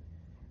nation,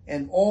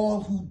 and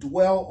all who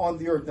dwell on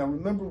the earth. Now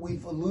remember,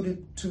 we've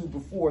alluded to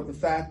before the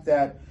fact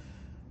that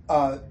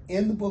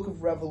in the book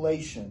of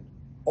Revelation,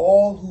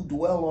 all who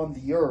dwell on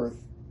the earth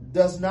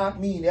does not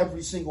mean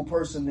every single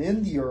person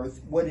in the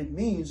earth. What it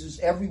means is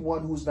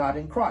everyone who's not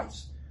in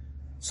Christ.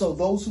 So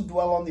those who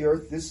dwell on the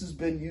earth, this has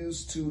been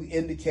used to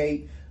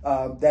indicate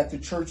that the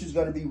church is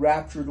going to be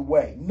raptured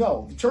away.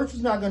 No, the church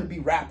is not going to be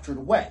raptured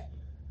away.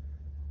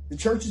 The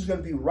church is going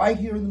to be right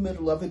here in the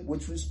middle of it,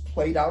 which was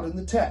played out in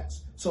the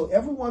text. So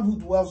everyone who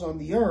dwells on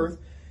the earth,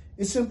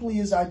 it simply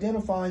is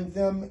identifying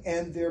them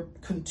and their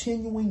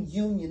continuing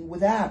union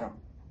with Adam.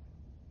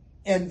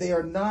 And they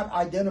are not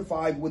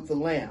identified with the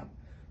Lamb.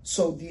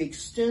 So the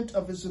extent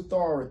of his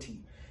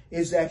authority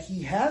is that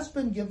he has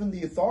been given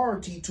the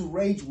authority to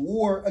wage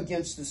war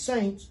against the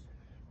saints,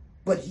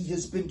 but he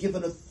has been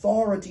given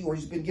authority, or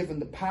he's been given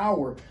the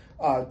power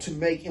to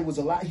make, he was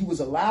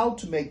allowed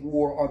to make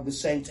war on the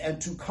saints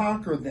and to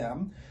conquer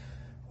them,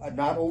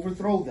 not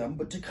overthrow them,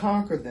 but to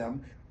conquer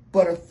them.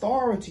 But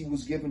authority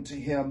was given to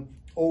him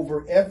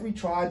over every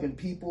tribe and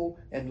people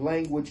and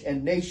language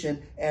and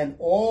nation, and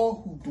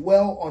all who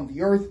dwell on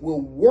the earth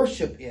will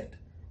worship it.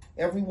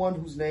 Everyone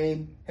whose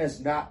name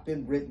has not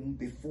been written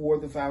before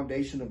the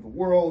foundation of the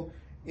world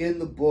in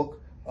the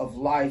book of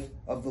life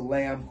of the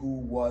Lamb who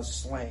was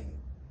slain.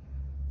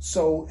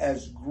 So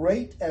as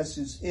great as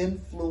his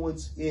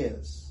influence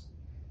is,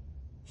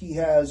 he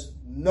has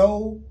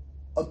no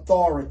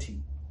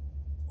authority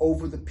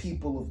over the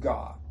people of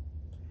God.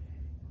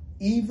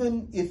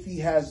 Even if he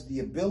has the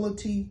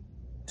ability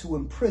to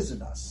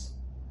imprison us,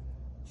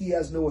 he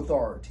has no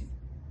authority.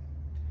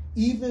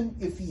 Even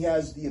if he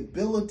has the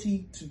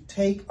ability to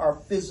take our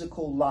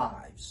physical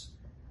lives,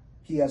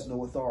 he has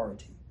no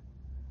authority.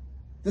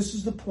 This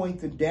is the point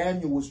that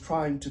Daniel was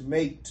trying to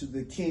make to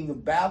the king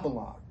of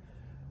Babylon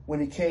when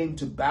it came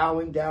to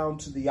bowing down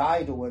to the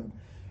idol. And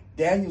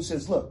Daniel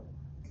says, look,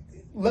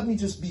 let me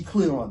just be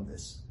clear on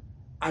this.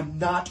 I'm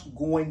not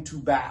going to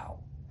bow.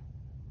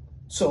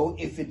 So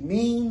if it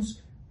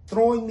means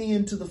throwing me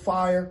into the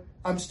fire,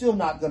 I'm still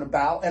not going to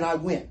bow, and I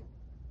win.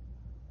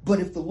 But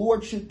if the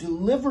Lord should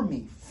deliver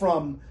me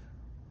from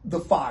the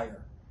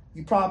fire,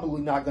 you're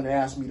probably not going to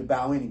ask me to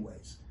bow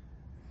anyways.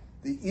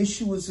 The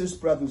issue is this,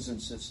 brothers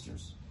and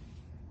sisters.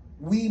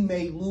 We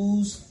may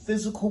lose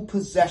physical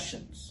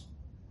possessions.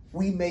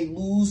 We may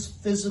lose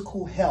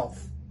physical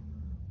health.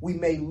 We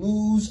may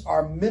lose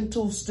our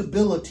mental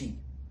stability.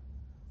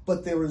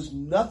 But there is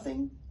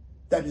nothing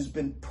that has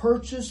been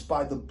purchased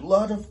by the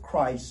blood of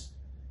Christ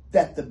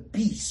that the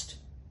beast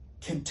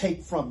can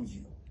take from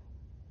you.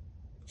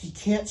 He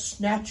can't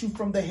snatch you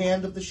from the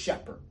hand of the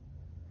shepherd.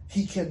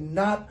 He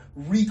cannot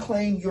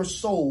reclaim your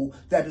soul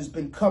that has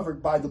been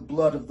covered by the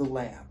blood of the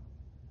Lamb.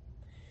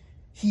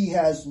 He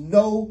has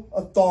no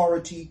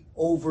authority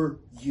over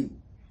you,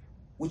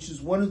 which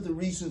is one of the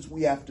reasons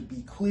we have to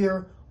be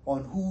clear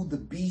on who the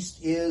beast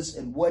is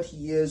and what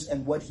he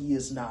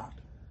is not.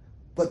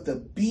 But the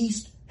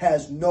beast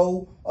has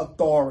no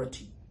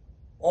authority.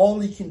 All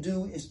he can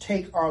do is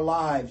take our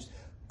lives,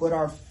 but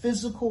our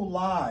physical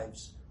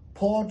lives,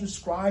 Paul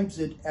describes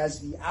it as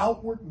the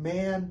outward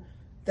man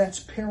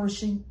that's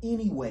perishing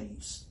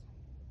anyways.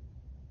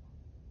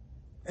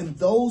 And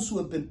those who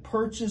have been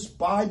purchased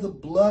by the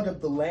blood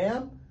of the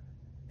Lamb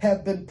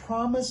have been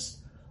promised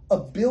a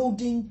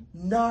building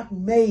not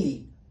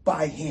made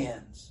by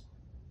hands,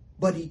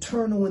 but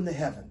eternal in the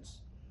heavens.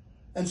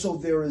 And so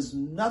there is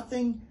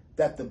nothing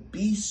that the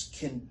beast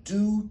can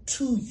do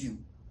to you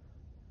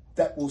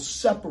that will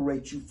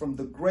separate you from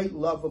the great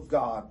love of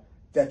God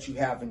that you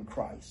have in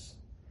Christ.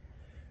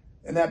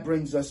 And that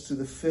brings us to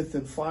the fifth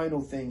and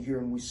final thing here,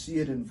 and we see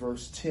it in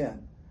verse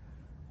 10,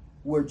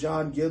 where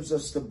John gives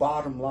us the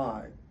bottom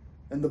line.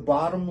 And the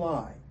bottom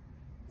line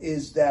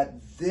is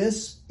that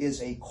this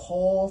is a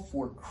call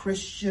for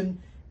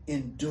Christian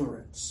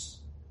endurance.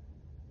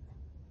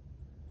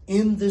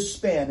 In this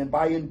span, and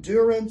by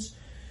endurance,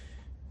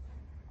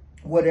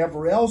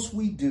 whatever else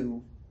we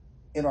do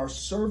in our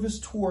service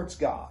towards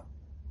God,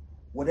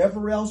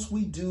 whatever else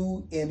we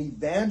do in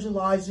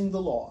evangelizing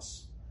the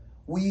lost,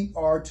 we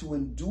are to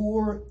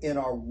endure in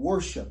our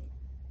worship,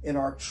 in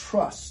our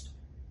trust,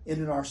 and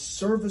in our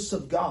service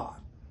of God,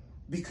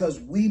 because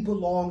we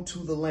belong to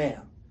the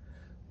Lamb.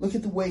 Look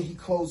at the way he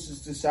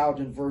closes this out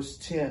in verse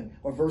 10,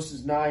 or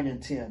verses 9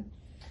 and 10.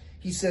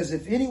 He says,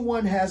 if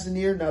anyone has an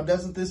ear, now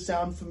doesn't this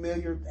sound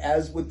familiar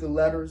as with the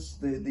letters,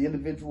 the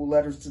individual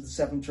letters to the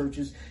seven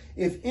churches?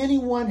 If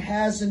anyone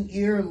has an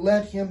ear,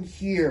 let him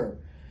hear.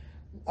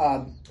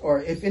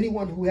 Or if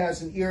anyone who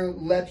has an ear,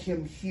 let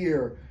him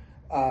hear.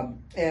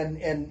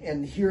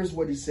 And here's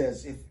what he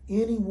says. If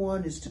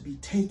anyone is to be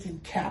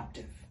taken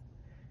captive,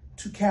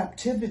 to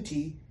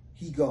captivity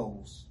he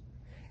goes.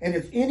 And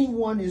if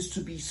anyone is to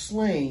be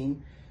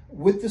slain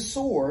with the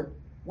sword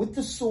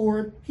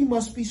he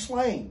must be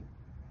slain.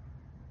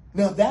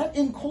 Now that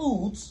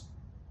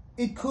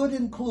could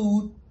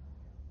include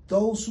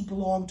those who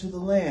belong to the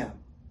Lamb.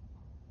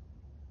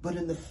 But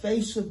in the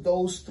face of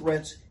those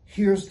threats,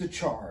 here's the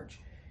charge.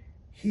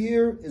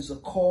 Here is a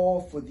call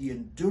for the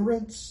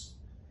endurance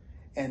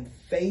and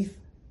faith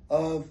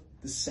of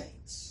the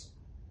saints.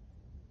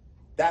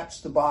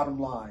 That's the bottom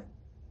line.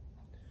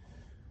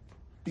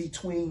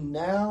 Between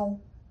now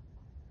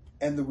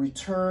and the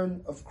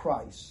return of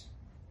Christ,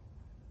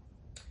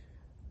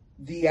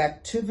 the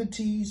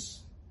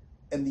activities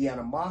and the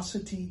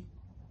animosity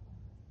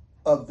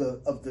of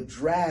the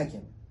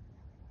dragon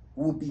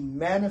will be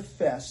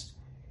manifest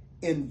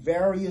in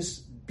various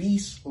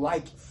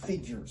beast-like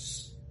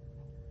figures.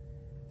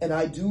 And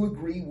I do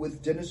agree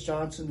with Dennis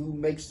Johnson, who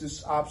makes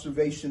this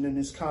observation in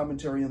his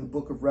commentary on the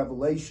book of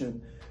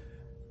Revelation,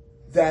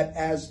 that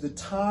as the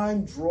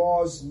time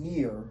draws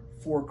near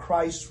for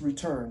Christ's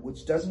return,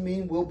 which doesn't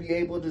mean we'll be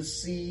able to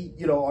see,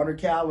 on our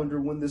calendar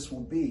when this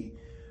will be,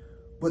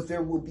 but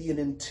there will be an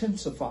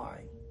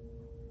intensifying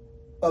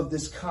of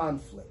this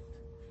conflict.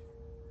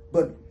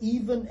 But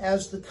even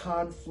as the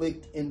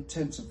conflict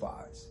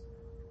intensifies,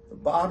 the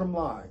bottom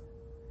line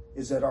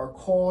is that our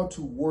call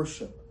to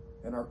worship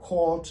and our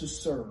call to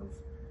serve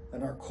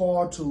and our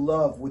call to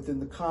love within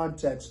the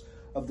context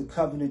of the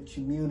covenant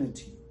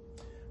community,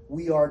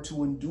 we are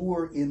to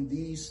endure in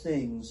these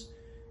things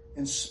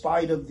in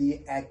spite of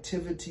the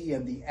activity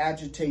and the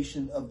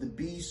agitation of the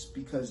beast,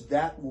 because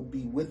that will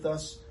be with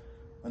us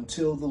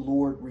until the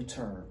Lord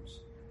returns.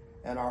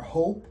 And our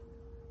hope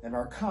and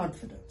our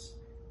confidence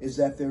is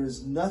that there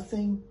is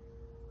nothing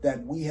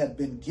that we have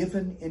been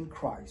given in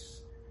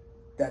Christ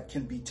that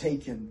can be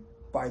taken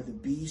by the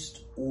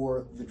beast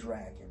or the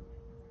dragon.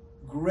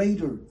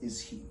 Greater is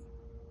he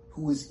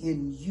who is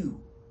in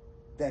you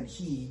than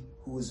he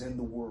who is in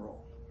the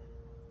world.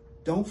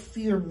 Don't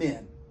fear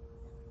men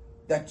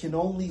that can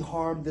only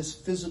harm this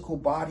physical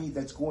body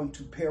that's going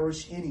to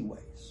perish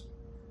anyways.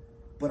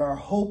 But our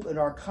hope and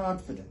our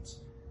confidence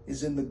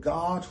is in the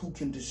God who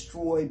can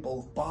destroy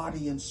both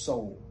body and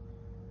soul.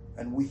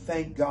 And we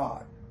thank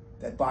God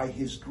that by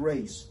his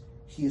grace,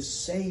 he has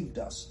saved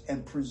us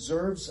and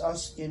preserves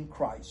us in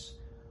Christ,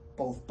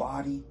 both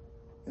body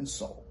and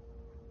soul.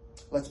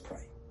 Let's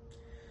pray.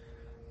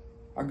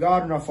 Our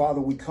God and our Father,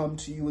 we come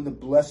to you in the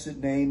blessed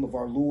name of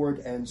our Lord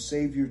and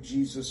Savior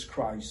Jesus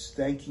Christ,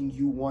 thanking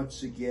you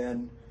once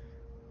again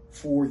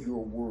for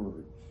your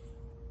word.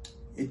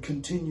 It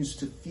continues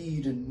to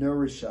feed and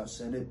nourish us,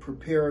 and it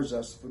prepares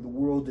us for the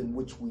world in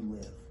which we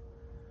live.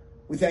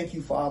 We thank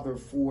you, Father,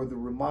 for the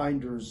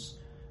reminders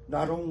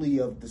not only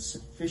of the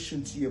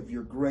sufficiency of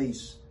your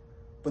grace,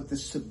 but the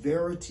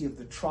severity of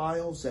the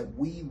trials that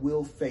we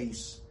will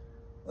face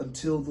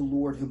until the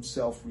Lord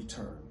himself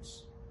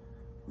returns.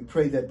 We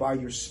pray that by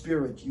your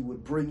Spirit you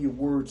would bring your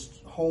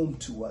words home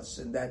to us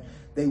and that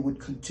they would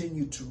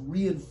continue to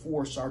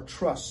reinforce our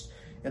trust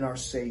in our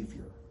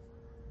Savior.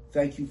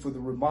 Thank you for the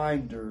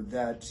reminder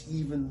that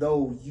even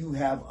though you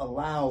have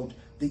allowed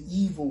the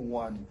evil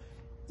one,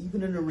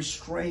 even in a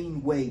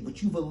restrained way,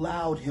 but you've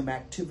allowed him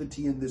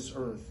activity in this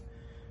earth,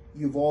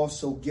 you've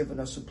also given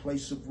us a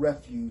place of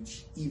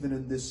refuge even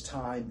in this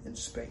time and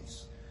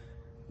space.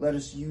 Let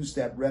us use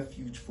that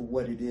refuge for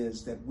what it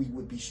is, that we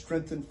would be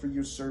strengthened for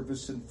your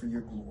service and for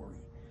your glory.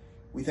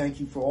 We thank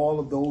you for all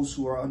of those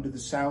who are under the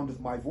sound of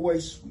my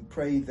voice. We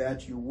pray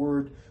that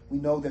we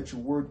know that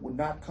your word will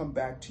not come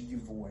back to you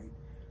void.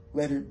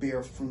 Let it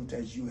bear fruit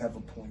as you have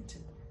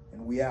appointed.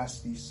 And we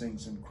ask these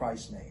things in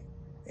Christ's name.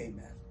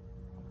 Amen.